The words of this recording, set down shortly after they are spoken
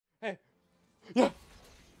Hey. Yeah.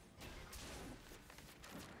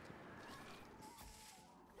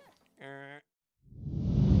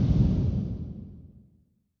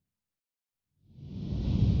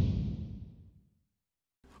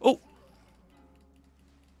 Oh.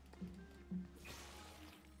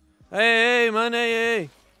 Hey, man, hey.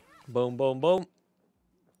 Boom, boom, boom.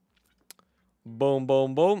 Boom,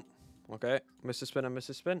 boom, boom. Okay, Mr. Spin and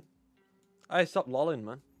Mr. Spin. Hey, stop lolling,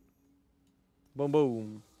 man. Boom,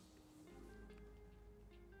 boom.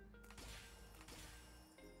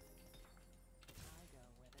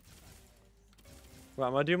 Right,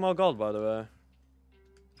 am I doing more gold, by the way?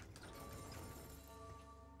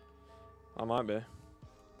 I might be.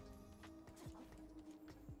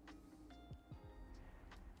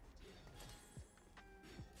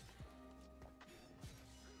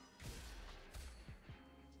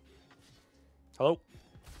 Hello?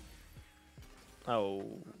 Oh.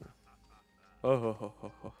 Oh, ho, ho,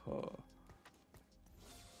 ho, ho, ho.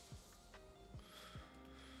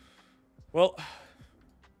 Well.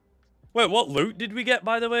 Wait, what loot did we get,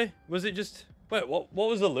 by the way? Was it just... Wait, what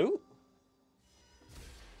was the loot?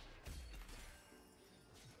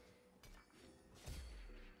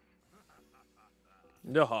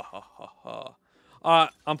 No, ha, ha, ha, ha. Alright,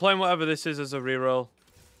 I'm playing whatever this is as a reroll.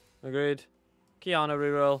 Agreed. Kiana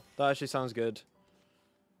reroll. That actually sounds good.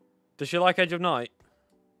 Does she like Edge of Night?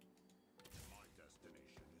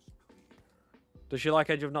 Does she like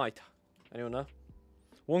Edge of Night? Anyone know?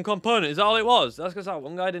 One component, is that all it was? That's because that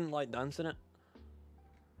one guy didn't like dancing it.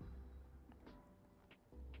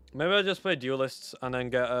 Maybe I'll just play Duelists and then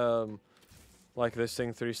get like this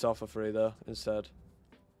thing 3-star for free though instead.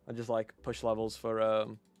 And just like push levels for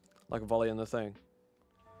like volley and the thing.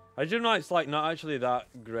 Edge of Night's like not actually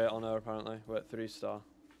that great on her apparently. Wait, 3-star.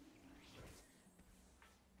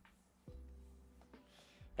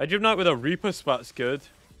 Edge of Night with a Reaper spat's good.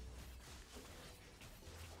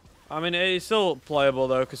 I mean, it's still playable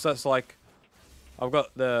though, because that's like, I've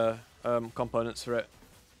got the components for it.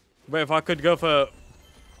 But if I could go for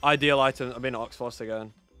ideal items, I've been Oxforced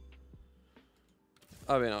again.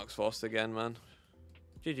 I've been Oxforced again, man.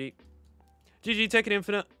 GG. GG, take it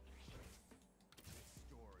infinite.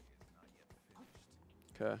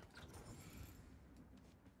 Okay.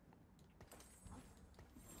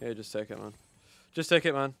 Yeah, just take it, man. Just take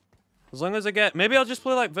it, man. As long as I get... Maybe I'll just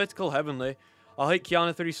play like Vertical Heavenly. I'll hit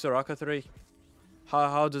Kiana 3, Soraka 3.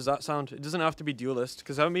 How does that sound? It doesn't have to be Duelist,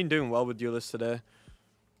 because I haven't been doing well with Duelist today.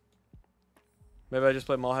 Maybe I just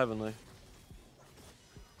play more Heavenly.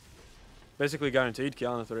 Basically guaranteed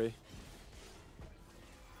Kiana 3.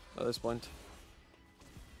 At this point.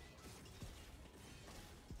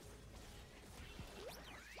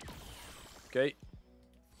 Okay.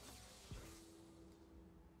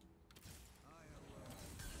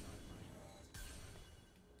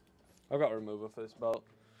 I've got a remover for this belt.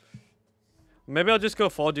 Maybe I'll just go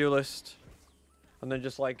 4 Duelist. And then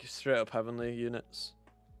just like straight up Heavenly units.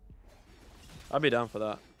 I'd be down for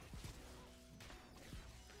that.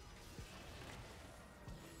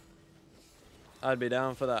 I'd be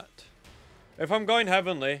down for that. If I'm going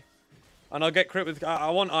Heavenly, and I'll get crit with...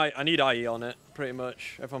 I need IE on it, pretty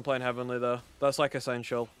much. If I'm playing Heavenly though. That's like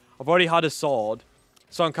essential. I've already had a sword.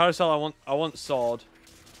 So on Carousel I want sword.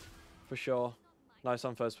 For sure. Nice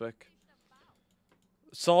on first pick.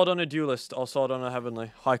 Sword on a Duelist or sword on a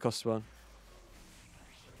Heavenly. High cost one.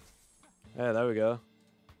 Yeah, there we go.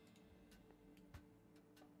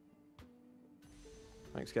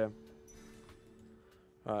 Thanks, game.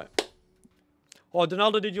 Alright. Oh,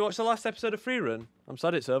 Donaldo, did you watch the last episode of Free Run? I'm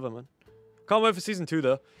sad it's over, man. Can't wait for season 2,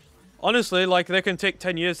 though. Honestly, like, they can take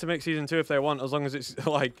 10 years to make season 2 if they want, as long as it's,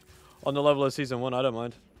 like, on the level of season 1. I don't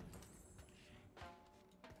mind.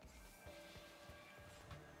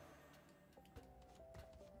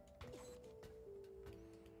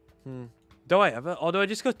 Do I ever? Or do I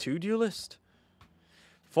just go 2 Duelist?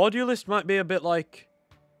 4 Duelist might be a bit, like,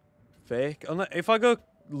 fake. If I go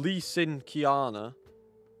Lee Sin Kiana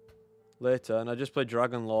later and I just play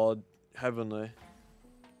Dragon Lord Heavenly.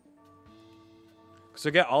 Because I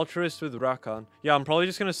get Altruist with Rakan. Yeah, I'm probably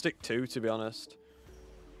just going to stick 2, to be honest.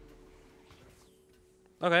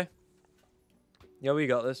 Okay. Yeah, we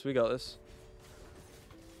got this. We got this.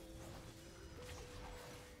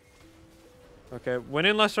 Okay,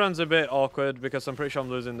 winning last round's a bit awkward because I'm pretty sure I'm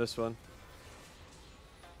losing this one.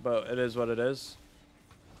 But it is what it is.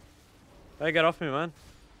 Hey, get off me, man.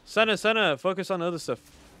 Senna, focus on other stuff.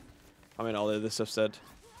 I mean, all the other stuff said.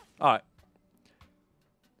 Alright.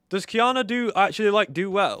 Does Kiana do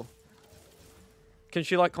well? Can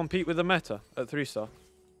she, like, compete with the meta at 3-star?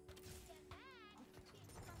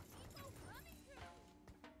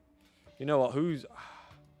 You know what,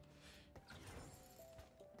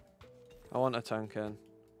 I want a tank in.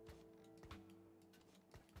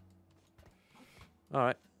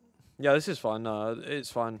 Alright. Yeah, this is fine. No, it's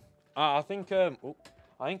fine. I think I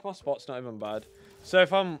think my spot's not even bad. So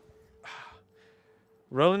if I'm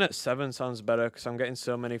rolling at 7 sounds better because I'm getting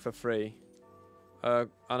so many for free. And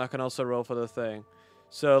I can also roll for the thing.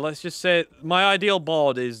 So let's just say my ideal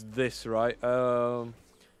board is this, right? I've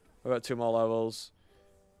got 2 more levels.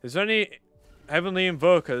 Is there any Heavenly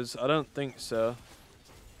Invokers? I don't think so.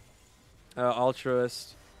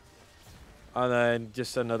 Altruist. And then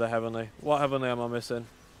just another Heavenly. What Heavenly am I missing?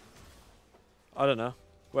 I don't know.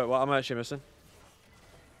 Wait, what am I actually missing?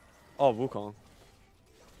 Oh, Wukong.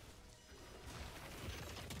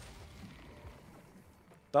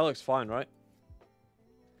 That looks fine, right?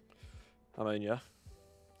 I mean, yeah.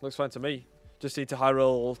 Looks fine to me. Just need to high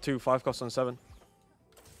roll 2 5 costs on 7.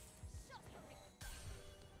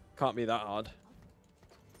 Can't be that hard.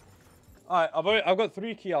 Alright, I've got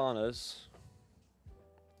 3 Kianas.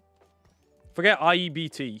 Forget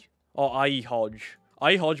IEBT or IE Hodge.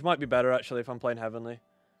 IE Hodge might be better actually if I'm playing Heavenly.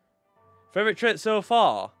 Favorite trait so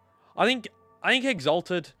far? I think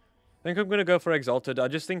Exalted. I think I'm gonna go for Exalted. I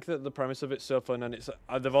just think that the premise of it's so fun and it's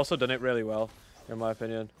they've also done it really well, in my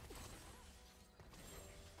opinion.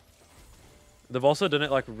 They've also done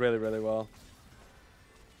it like really, really well.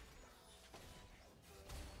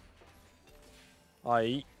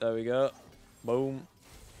 IE, there we go. Boom.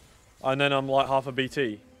 And then I'm like half a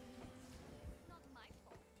BT.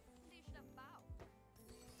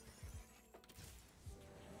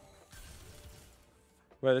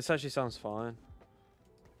 Wait, this actually sounds fine.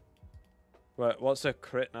 Wait, what's a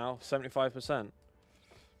crit now? 75%.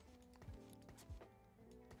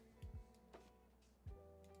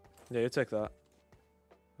 Yeah, you take that.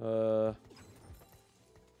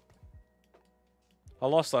 I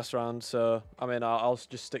lost last round, so I mean, I'll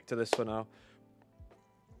just stick to this for now.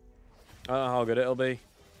 I don't know how good it'll be,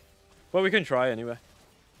 but we can try anyway.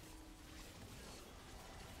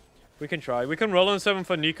 We can try. We can roll on 7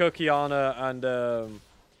 for Nico, Kiana, and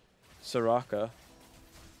Soraka.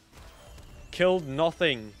 Killed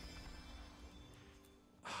nothing.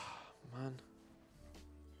 Man.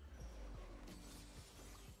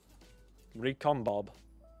 Recon Bob.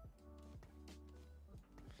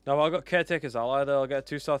 Now I've got Caretaker's ally though. I'll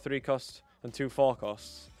get a 2-star 3 cost and 2 4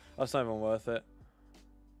 costs. That's not even worth it.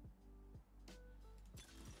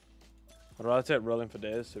 I'd rather take rolling for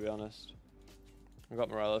days, to be honest. I've got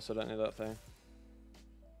Morello, so I don't need that thing.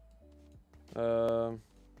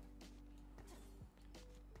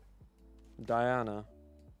 Diana.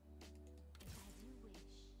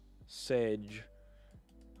 Sage.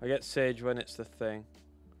 I get Sage when it's the thing.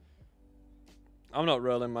 I'm not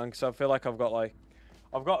rolling, man, because I feel like I've got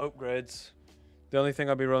upgrades. The only thing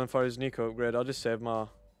I'll be rolling for is Nico upgrade. I'll just save my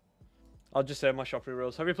shop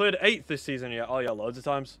rerolls. Have you played 8th this season yet? Oh yeah, loads of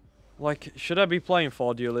times. Like, should I be playing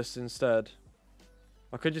 4 duelists instead?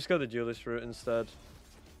 I could just go the duelist route instead.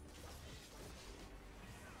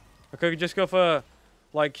 I could just go for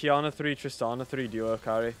like Kiana 3, Tristana 3 duo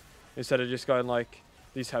carry instead of just going like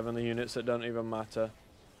these heavenly units that don't even matter.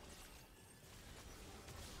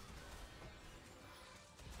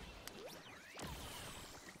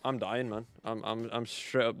 I'm dying, man. I'm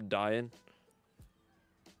straight up dying.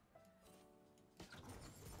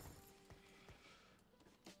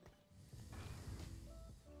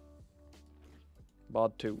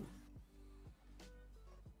 Bod 2.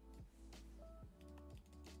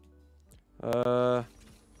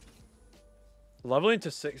 Leveling to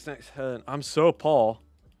 6 next turn. I'm so poor.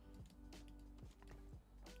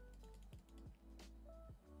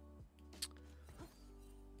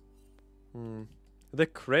 The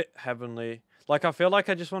crit heavenly. Like, I feel like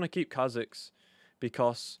I just want to keep Kha'Zix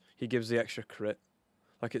because he gives the extra crit.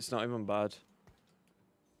 Like, it's not even bad.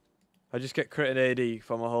 I just get crit and AD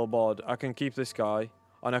for my whole board. I can keep this guy,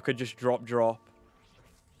 and I could just drop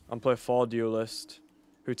and play 4 duelist.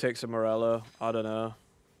 Who takes a Morello? I don't know.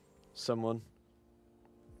 Someone.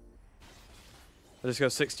 I just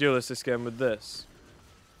got 6 duelists this game with this.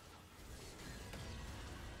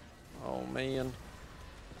 Oh, man.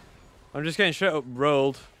 I'm just getting straight up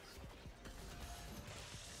rolled.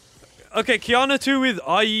 Okay, Kiana 2 with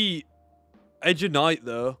IE Edge of Night,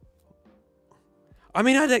 though. I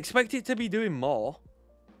mean, I'd expect it to be doing more,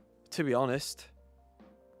 to be honest.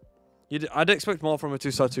 I'd expect more from a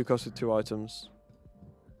 2-star 2 cost with 2 items.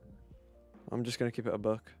 I'm just going to keep it a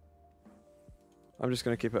buck. I'm just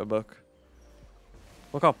going to keep it a buck.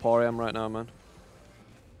 Look how poor I am right now, man.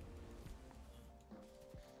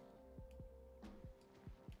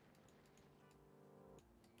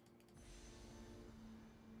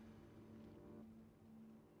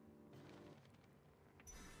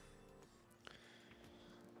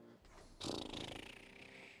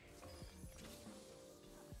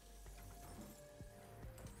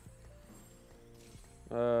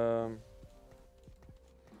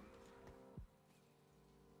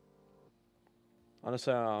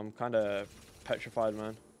 Honestly, I'm kind of petrified,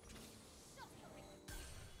 man.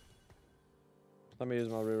 Let me use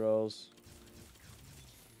my rerolls.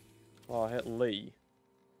 Oh, I hit Lee.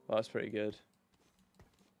 Well, that's pretty good.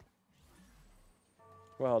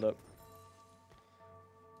 Well held up.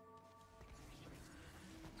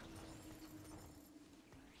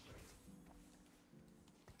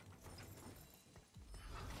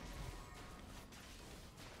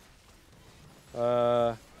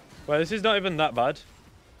 Well, this is not even that bad.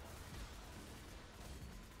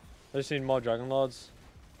 I just need more Dragon Lords.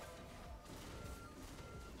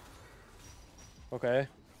 Okay.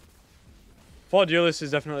 4 Duelist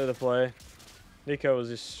is definitely the play. Nico was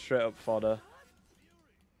just straight up fodder.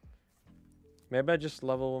 Maybe I just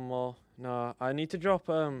level one more. No, I need to drop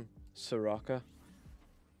Soraka.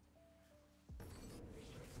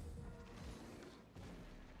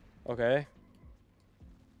 Okay.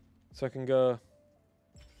 So I can go...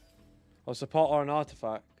 Oh, support or an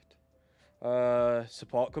artifact.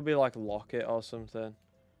 Support could be like Locket or something.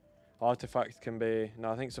 Artifact can be...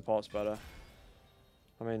 No, I think support's better.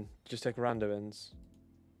 I mean, just take random ins.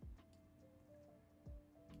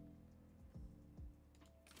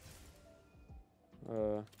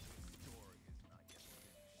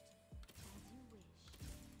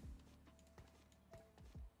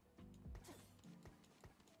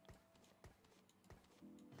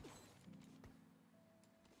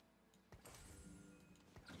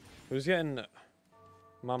 Who's getting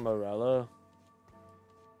Mamorello?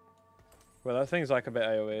 Well, that thing's like a bit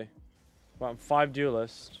AoE. Well, I'm 5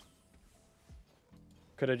 Duelist.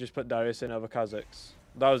 Could have just put Darius in over Kha'Zix.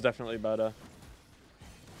 That was definitely better.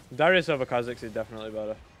 Darius over Kha'Zix is definitely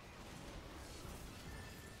better.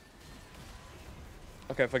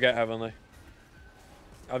 Okay, forget Heavenly.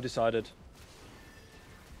 I've decided.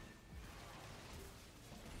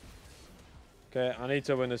 Okay, I need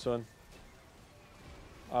to win this one.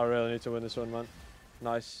 I really need to win this one, man.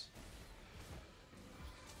 Nice.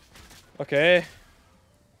 Okay.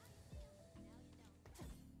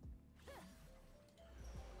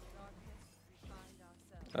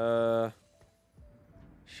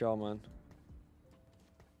 Sure, man.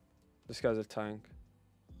 This guy's a tank.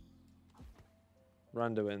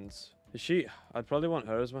 Randuin's. Is she? I'd probably want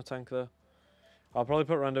her as my tank, though. I'll probably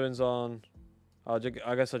put Randuin's on... I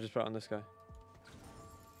guess I'll just put it on this guy.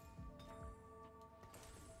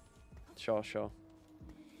 Sure, sure.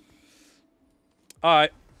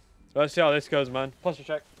 Alright. Let's see how this goes, man. Posture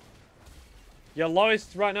check. Your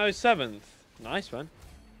lowest right now is 7th. Nice, man.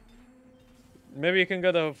 Maybe you can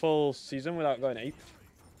go the full season without going 8th.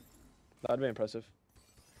 That'd be impressive.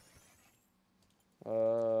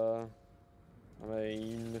 I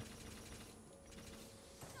mean...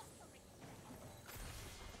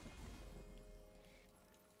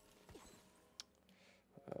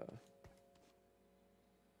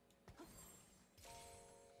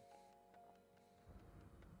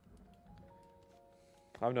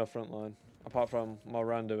 I have no front line, apart from my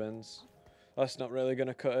Randuins. That's not really going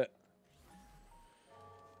to cut it.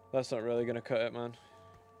 That's not really going to cut it, man.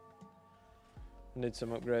 I need some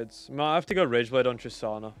upgrades. Might have to go Rageblade on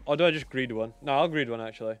Tristana. Or do I just greed one? No, I'll greed one,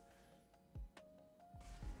 actually.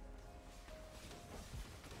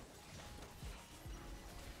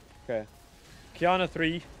 Okay. Kiana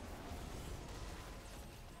 3.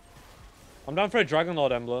 I'm down for a Dragon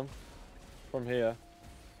Lord emblem. From here.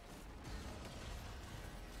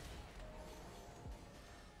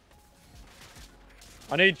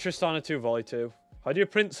 I need Tristana 2, Volley 2. How do you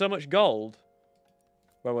print so much gold?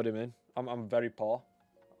 Well, what do you mean? I'm very poor.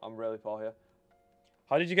 I'm really poor here.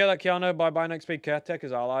 How did you get that Kiana? By buying XP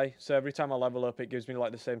Caretaker's ally. So every time I level up, it gives me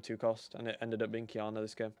like the same 2 cost. And it ended up being Kiana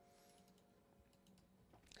this game.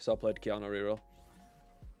 So I played Kiana reroll.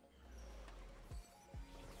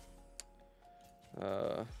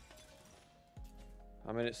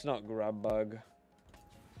 I mean, it's not grab bag.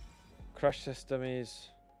 Crash test dummies.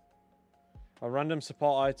 A random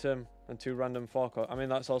support item and 2 random forecourt. I mean,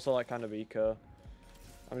 that's also like kind of eco.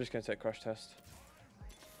 I'm just going to take crash test.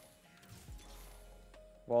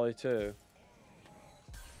 Volley 2.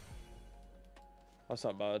 That's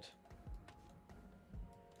not bad.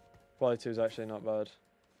 Volley 2 is actually not bad.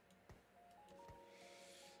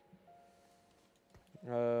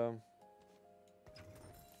 I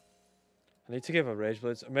need to give a Rage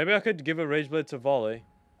Blade. Maybe I could give a Rage Blade to Volley.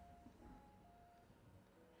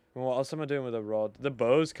 And what else am I doing with a rod? The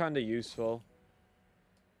bow's kind of useful.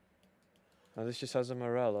 And this just has a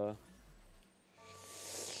Morella.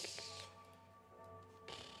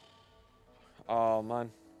 Oh,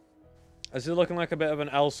 man. This is looking like a bit of an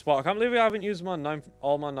L spot. I can't believe I haven't used my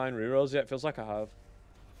all my 9 rerolls yet. Feels like I have.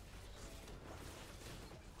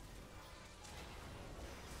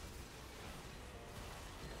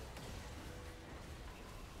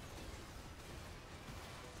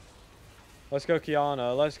 Let's go,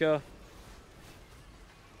 Kiana. Let's go.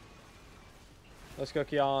 Let's go,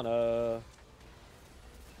 Kiana.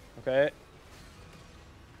 Okay.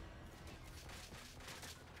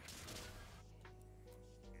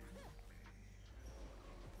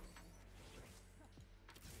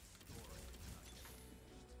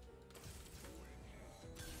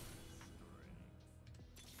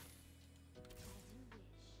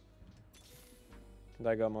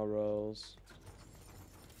 I got my rolls.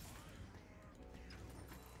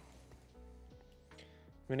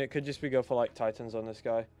 I mean, it could just be go for like Titans on this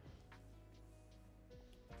guy.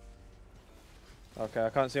 Okay, I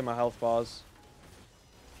can't see my health bars.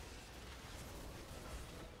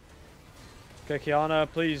 Okay, Kiana,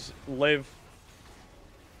 please live.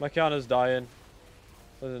 My Kiana's dying.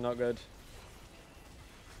 This is not good.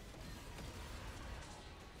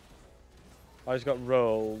 I just got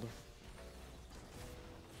rolled.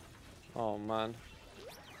 Oh man.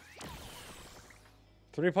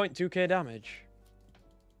 3.2k damage.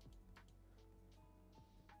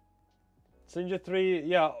 Sinja 3,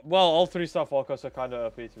 yeah, well, all 3-star forecasts are kind of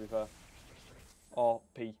OP to be fair.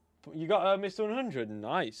 OP. You got Mr. 100,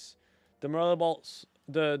 nice. The Morella bolts,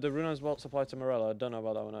 the Runa's bolts apply to Morella. I don't know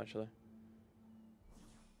about that one actually.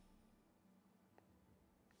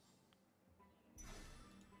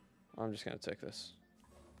 I'm just gonna take this.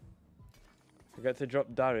 I get to drop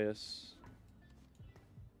Darius.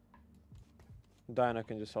 Diana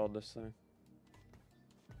can just hold this thing.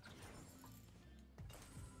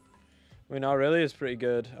 I mean, Aurelia is pretty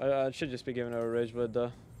good. I should just be giving her a Rage Blade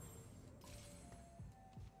though.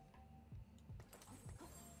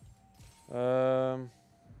 No,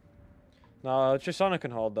 Tristana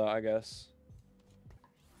can hold that, I guess.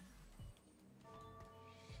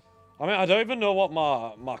 I mean, I don't even know what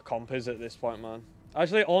my comp is at this point, man.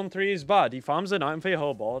 Actually, on 3 is bad. He farms an item for your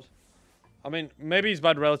whole board. I mean, maybe he's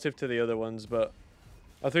bad relative to the other ones, but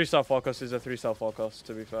a 3-star focus is a 3-star focus,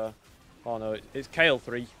 to be fair. Oh no, it's Kale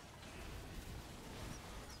 3.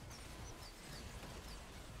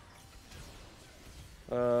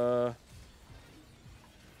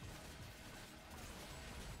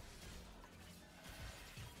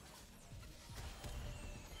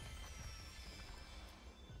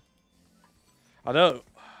 I don't.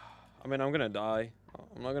 I mean, I'm gonna die.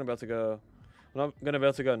 I'm not gonna be able to go. I'm not gonna be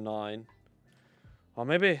able to go 9. Or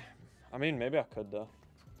maybe. I mean, maybe I could though.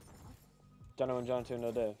 Jano and Jano 2,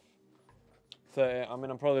 no diff. 30. I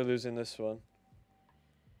mean, I'm probably losing this one.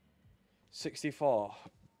 64.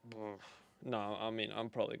 No, I mean, I'm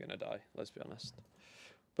probably gonna die. Let's be honest.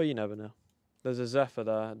 But you never know. There's a Zephyr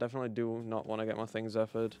there. I definitely do not want to get my thing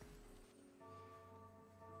Zephyred.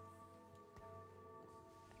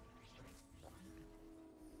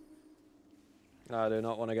 No, I do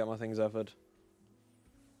not want to get my things Zephyred.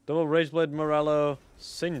 Double Rageblade Morello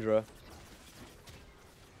Syndra.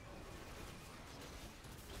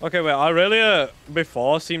 Okay, wait, Aurelia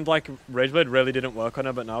before seemed like Rageblade really didn't work on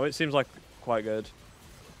her, but now it seems like quite good.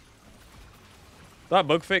 That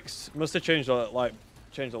bug fix must have changed a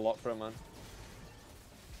lot for him, man.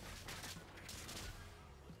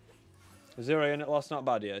 0 unit loss, not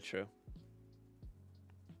bad, yeah, true.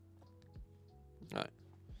 Alright.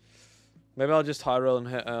 Maybe I'll just high roll and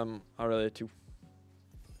hit Aurelia 2.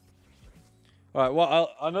 Alright, well,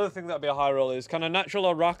 another thing that'd be a high roll is, can a natural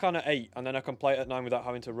or rock on at 8 and then I can play it at 9 without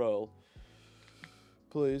having to roll?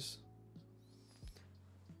 Please.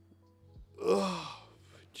 Ugh,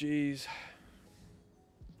 jeez.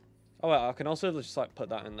 Oh wait, I can also just like put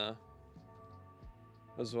that in there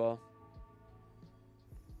as well.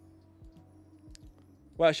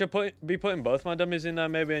 Wait, I should be putting both my dummies in there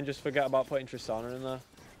maybe and just forget about putting Tristana in there.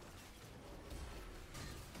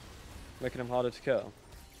 Making them harder to kill.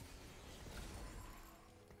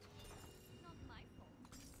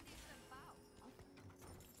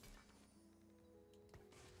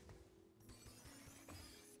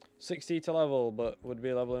 $60 to level, but would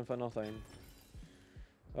be leveling for nothing.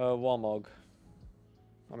 Warmog.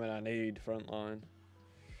 I mean, I need frontline.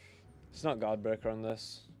 It's not Guardbreaker on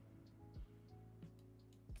this.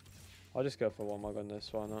 I'll just go for Warmog on this,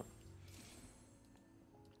 why not?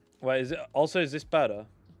 Wait, is it also, is this better?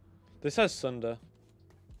 This has Sunder,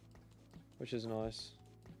 which is nice.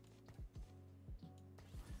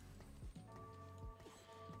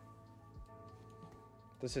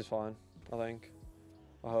 This is fine, I think.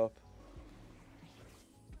 I hope.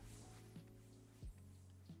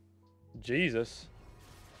 Jesus.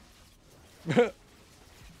 The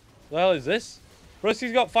hell is this?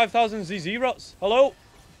 Rusty's got 5,000 ZZ rots. Hello?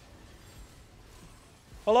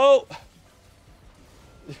 Hello?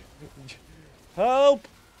 Help!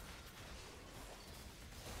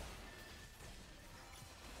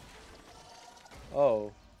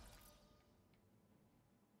 Oh.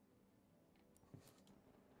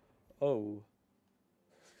 Oh.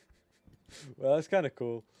 Well, that's kind of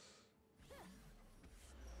cool.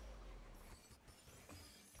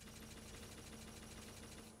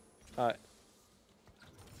 Alright.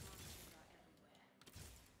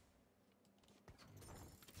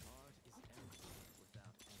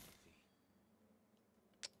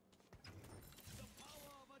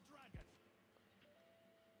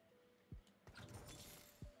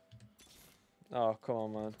 Oh, come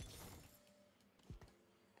on, man.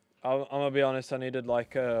 I'm gonna be honest, I needed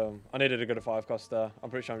like I needed a good 5 cost there. I'm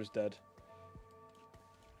pretty sure I'm just dead.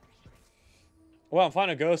 Well, I'm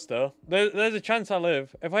finding a ghost though. There's a chance I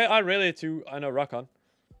live. If I really too, I know rock on.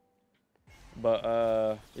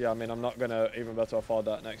 But yeah, I mean I'm not gonna even be able to afford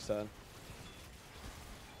that next turn.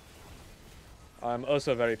 I'm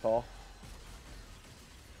also very poor.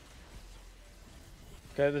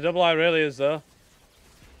 Okay, the double eye really is though.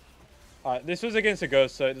 Alright, this was against a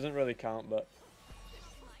ghost, so it doesn't really count, but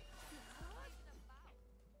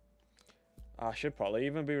I should probably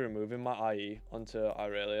even be removing my IE onto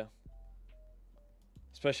Irelia.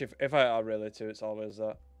 Especially if I Irelia 2, it's always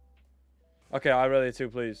that. Okay, Irelia 2,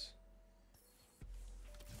 please.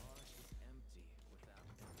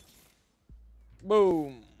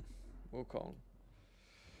 Boom! Wukong.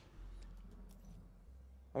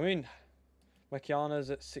 I mean, my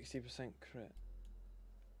Kiana's at 60% crit.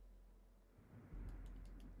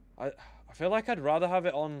 I feel like I'd rather have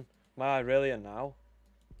it on my Irelia now.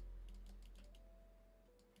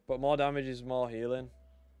 But more damage is more healing.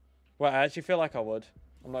 Well, I actually feel like I would.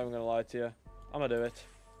 I'm not even going to lie to you. I'm going to do it.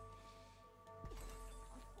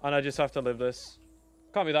 And I just have to live this.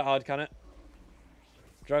 Can't be that hard, can it?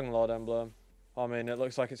 Dragon Lord emblem. I mean, it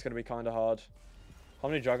looks like it's going to be kind of hard. How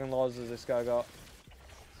many Dragon Lords has this guy got?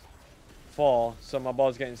 4. So my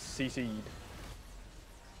board's getting CC'd.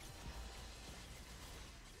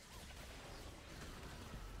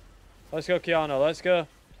 Let's go, Kiana. Let's go.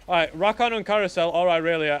 Alright, Rakan and Carousel, or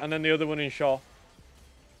Irelia, and then the other one in Shaw.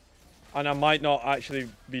 And I might not actually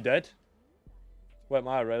be dead. Wait,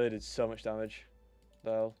 my Irelia did so much damage.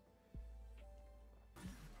 The hell.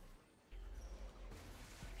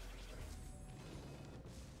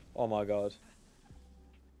 Oh my god.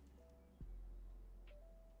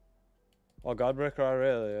 Oh, Godbreaker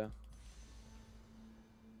Irelia.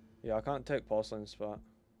 Yeah, I can't take Porcelain Spat.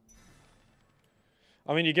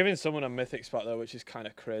 I mean, you're giving someone a Mythic Spat though, which is kind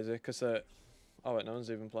of crazy, because oh wait, no one's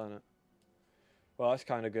even playing it. Well, that's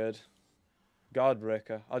kind of good.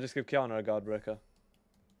 Guardbreaker. I'll just give Kiana a Guardbreaker.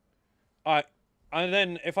 Alright, and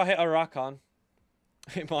then if I hit a Rakan,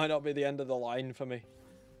 it might not be the end of the line for me.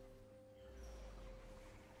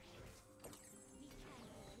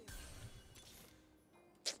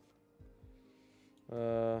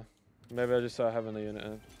 Maybe I just saw a Heavenly unit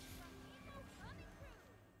in.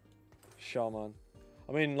 Shaman.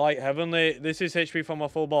 I mean, like, Heavenly, this is HP from my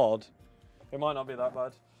full board. It might not be that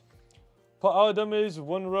bad. Put our dummies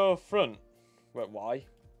 1 row front. Wait, why?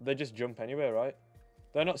 They just jump anyway, right?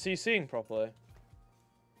 They're not CCing properly.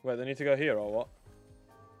 Wait, they need to go here or what?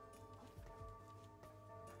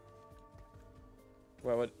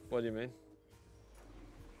 Wait, what do you mean?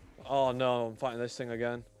 Oh no, I'm fighting this thing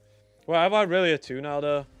again. Wait, have I really a 2 now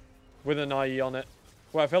though? With an IE on it.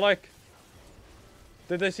 Wait, I feel like...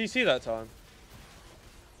 Did they CC that time?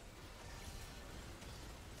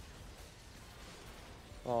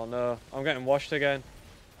 Oh no, I'm getting washed again.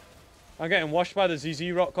 I'm getting washed by the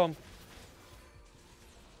ZZ Rock comp.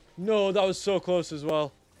 No, that was so close as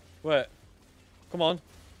well. Wait. Come on.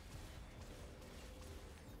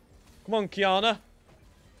 Come on, Kiana.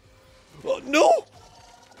 Oh, no!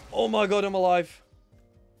 Oh my god, I'm alive.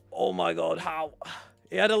 Oh my god, how?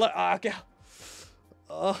 He had a okay.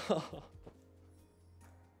 Oh.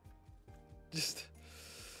 Just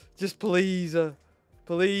please,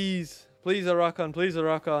 please. Please a Rakan, please a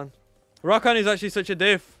Rakan. Rakan is actually such a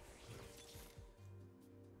diff.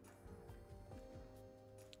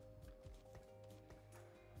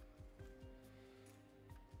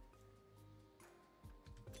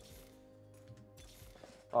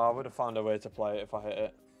 Oh, I would have found a way to play it if I hit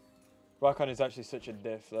it. Rakan is actually such a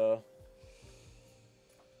diff though.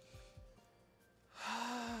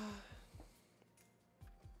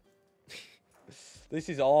 This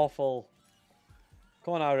is awful.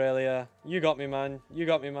 Come on, Aurelia. You got me, man. You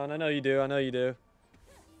got me, man. I know you do. I know you do.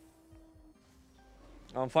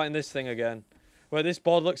 I'm fighting this thing again. Wait, this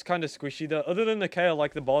board looks kind of squishy though. Other than the Kale,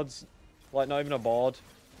 like the board's like not even a board.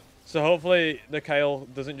 So hopefully the Kale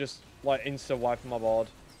doesn't just like insta wipe my board.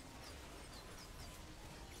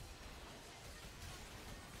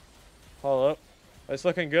 Hold up. It's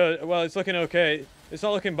looking good. Well, it's looking okay. It's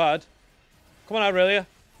not looking bad. Come on, Aurelia.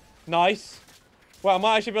 Nice. Well, I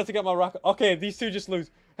might actually be able to get my rack. Okay, these two just lose.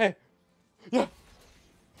 Hey. Yeah.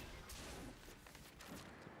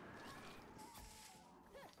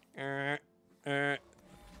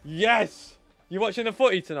 Yes. You watching the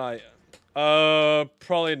footy tonight?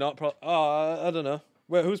 Probably not. I don't know.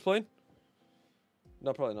 Wait, who's playing?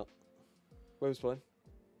 No, probably not. Wait, who's playing?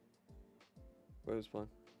 Wait, who's playing?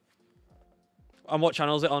 And what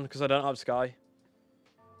channel is it on? Because I don't have Sky.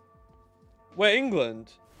 Wait,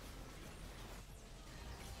 England?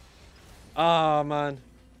 Ah, man.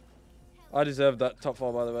 I deserved that top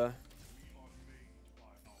 4, by the way.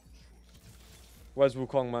 Where's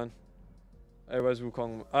Wukong, man? Hey, where's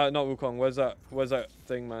Wukong? Not Wukong. Where's that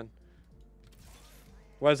thing, man?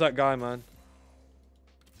 Where's that guy, man?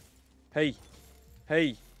 Hey.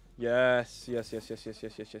 Hey. Yes. Yes, yes, yes, yes,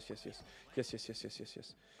 yes, yes, yes, yes, yes. Yes, yes, yes, yes, yes,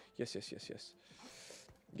 yes. Yes, yes, yes, yes.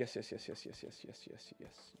 Yes, yes, yes, yes, yes, yes, yes, yes,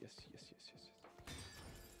 yes, yes, yes, yes,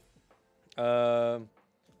 yes.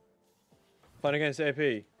 Playing against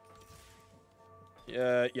AP.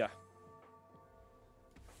 Yeah.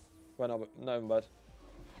 Well, not even bad.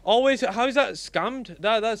 Always, how is that scammed?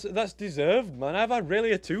 That's deserved, man. I've had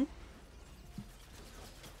really a 2.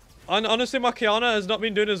 And honestly, my Kiana has not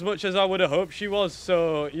been doing as much as I would have hoped she was.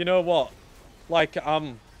 So you know what? Like,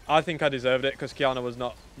 I think I deserved it because Kiana was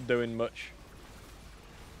not doing much.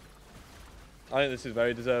 I think this is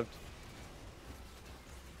very deserved.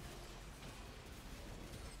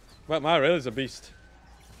 Well, my Aurelia's a beast.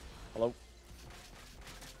 Hello.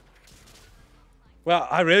 Well,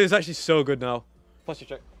 Aurelia's actually so good now. Plus your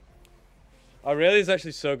check. Aurelia's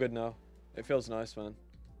actually so good now. It feels nice, man.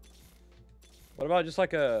 What about just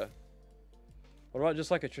like a... What about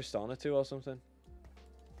just like a Tristana 2 or something?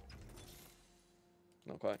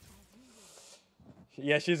 Not quite.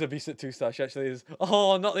 Yeah, she's a beast at 2-star. She actually is.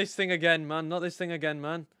 Oh, not this thing again, man. Not this thing again,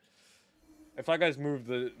 man. If that guy's moved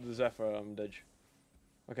the Zephyr, I'm dead.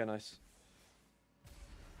 Okay, nice.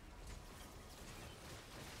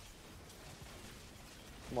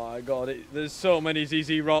 My god, there's so many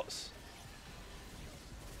ZZ rots.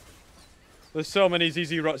 There's so many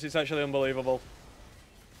ZZ rots, it's actually unbelievable.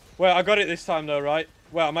 Wait, I got it this time though, right?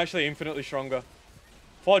 Wait, I'm actually infinitely stronger.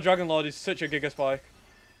 4 Dragon Lord is such a Giga Spike.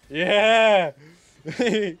 Yeah!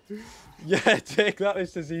 Yeah, take that,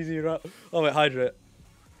 Mr. ZZ rot. Oh wait, hydrate.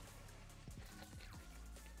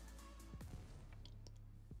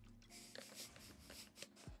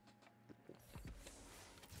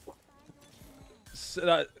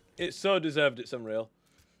 It's so deserved, it's unreal.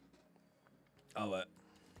 Oh wait.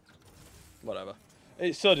 Whatever.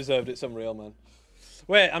 It's so deserved, it's unreal, man.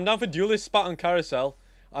 Wait, I'm down for duelist, spat on carousel.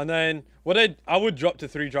 And then I would drop to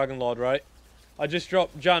 3 Dragon Lord, right? I just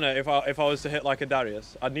drop Janna if I was to hit like a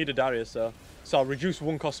Darius. I'd need a Darius though. So I'll reduce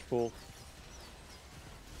 1 cost pool.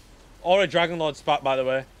 Or a Dragon Lord spat, by the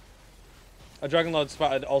way. A Dragon Lord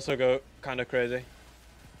spat would also go kind of crazy.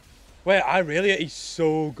 Wait, Irelia is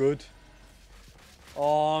so good.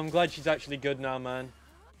 Oh, I'm glad she's actually good now, man.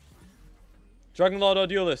 Dragon Lord or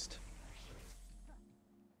Duelist?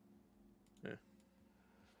 Yeah.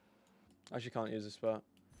 Actually can't use this spot.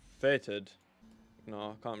 Fated?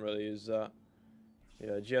 No, I can't really use that.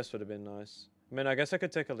 Yeah, GS would have been nice. I mean, I guess I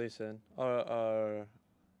could take a Lee Sin. Or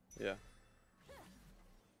yeah.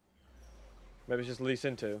 Maybe it's just Lee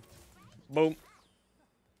Sin too. Boom.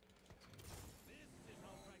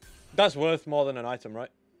 That's worth more than an item, right?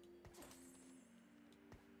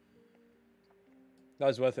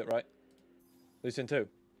 That's worth it, right? Lee Sin 2.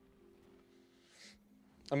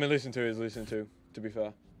 I mean, Lee Sin 2 is Lee Sin 2, to be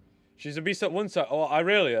fair. She's a beast at 1 side. Oh,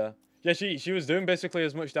 Irelia. Yeah, she was doing basically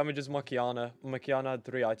as much damage as Makiana. Makiana had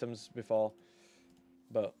 3 items before.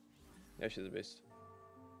 But, yeah, she's a beast.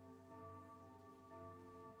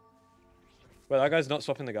 Wait, that guy's not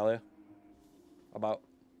swapping the Gallia. About.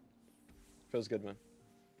 Feels good, man.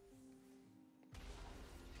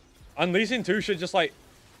 And Lee Sin 2 should just, like...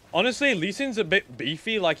 Honestly, Lee Sin's a bit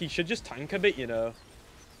beefy. Like, he should just tank a bit, you know.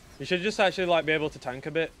 He should just actually, like, be able to tank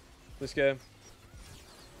a bit this game.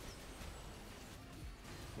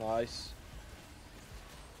 Nice.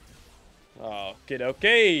 Oh, kid,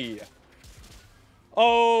 okay.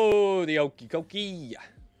 Oh, the okie dokie.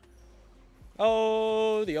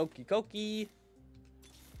 Oh, the okie dokie.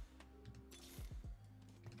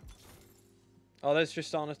 Oh, there's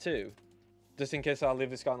Tristana too. Just in case I leave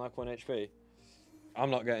this guy on like 1 HP. I'm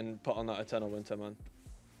not getting put on that Eternal Winter, man.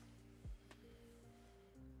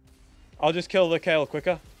 I'll just kill the Kale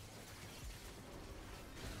quicker.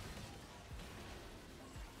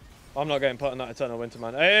 I'm not getting put on that Eternal Winter,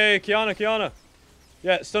 man. Hey, Kiana, Kiana.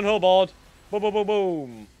 Yeah, stun her board. Boom, boom, boom,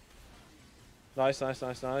 boom. Nice, nice,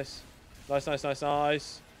 nice, nice. Nice, nice, nice,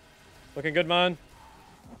 nice. Looking good, man.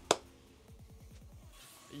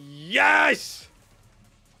 Yes!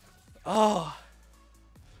 Oh.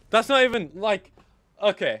 That's not even, like...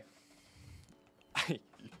 Okay.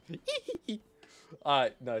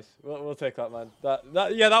 Alright, nice. We'll take that, man.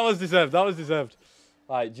 Yeah, that was deserved. That was deserved.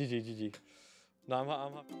 Alright, GG, GG. No,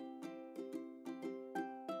 I'm happy.